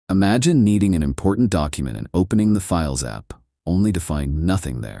Imagine needing an important document and opening the Files app, only to find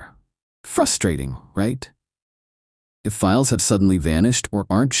nothing there. Frustrating, right? If files have suddenly vanished or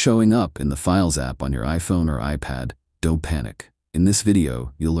aren't showing up in the Files app on your iPhone or iPad, don't panic. In this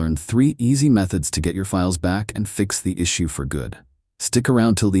video, you'll learn 3 easy methods to get your files back and fix the issue for good. Stick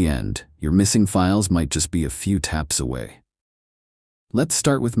around till the end. Your missing files might just be a few taps away. Let's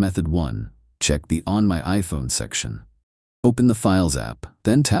start with method 1. Check the On My iPhone section. Open the Files app,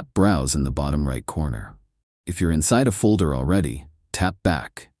 then tap Browse in the bottom right corner. If you're inside a folder already, tap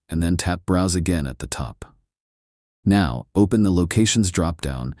Back, and then tap Browse again at the top. Now, open the Locations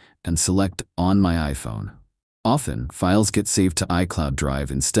dropdown and select On My iPhone. Often, files get saved to iCloud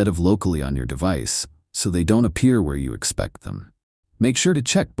Drive instead of locally on your device, so they don't appear where you expect them. Make sure to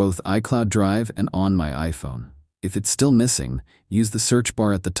check both iCloud Drive and On My iPhone. If it's still missing, use the search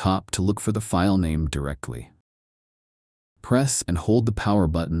bar at the top to look for the file name directly. Press and hold the power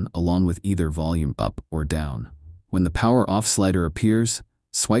button along with either volume up or down. When the power off slider appears,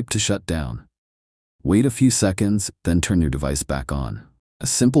 swipe to shut down. Wait a few seconds, then turn your device back on. A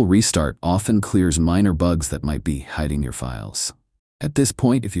simple restart often clears minor bugs that might be hiding your files. At this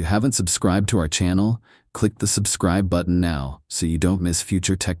point, if you haven't subscribed to our channel, click the subscribe button now so you don't miss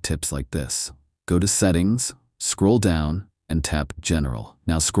future tech tips like this. Go to Settings, scroll down, and tap General.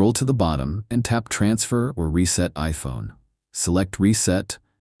 Now scroll to the bottom and tap Transfer or Reset iPhone. Select Reset,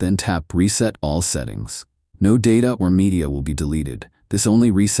 then tap Reset All Settings. No data or media will be deleted. This only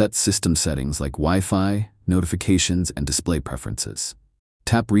resets system settings like Wi-Fi, notifications, and display preferences.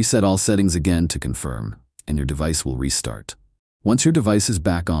 Tap Reset All Settings again to confirm, and your device will restart. Once your device is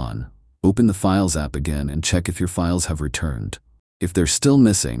back on, open the Files app again and check if your files have returned. If they're still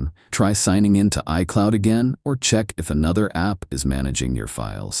missing, try signing in to iCloud again or check if another app is managing your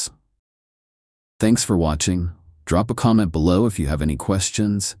files. Thanks for watching. Drop a comment below if you have any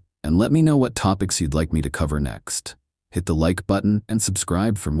questions, and let me know what topics you'd like me to cover next. Hit the like button and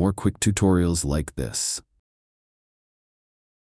subscribe for more quick tutorials like this.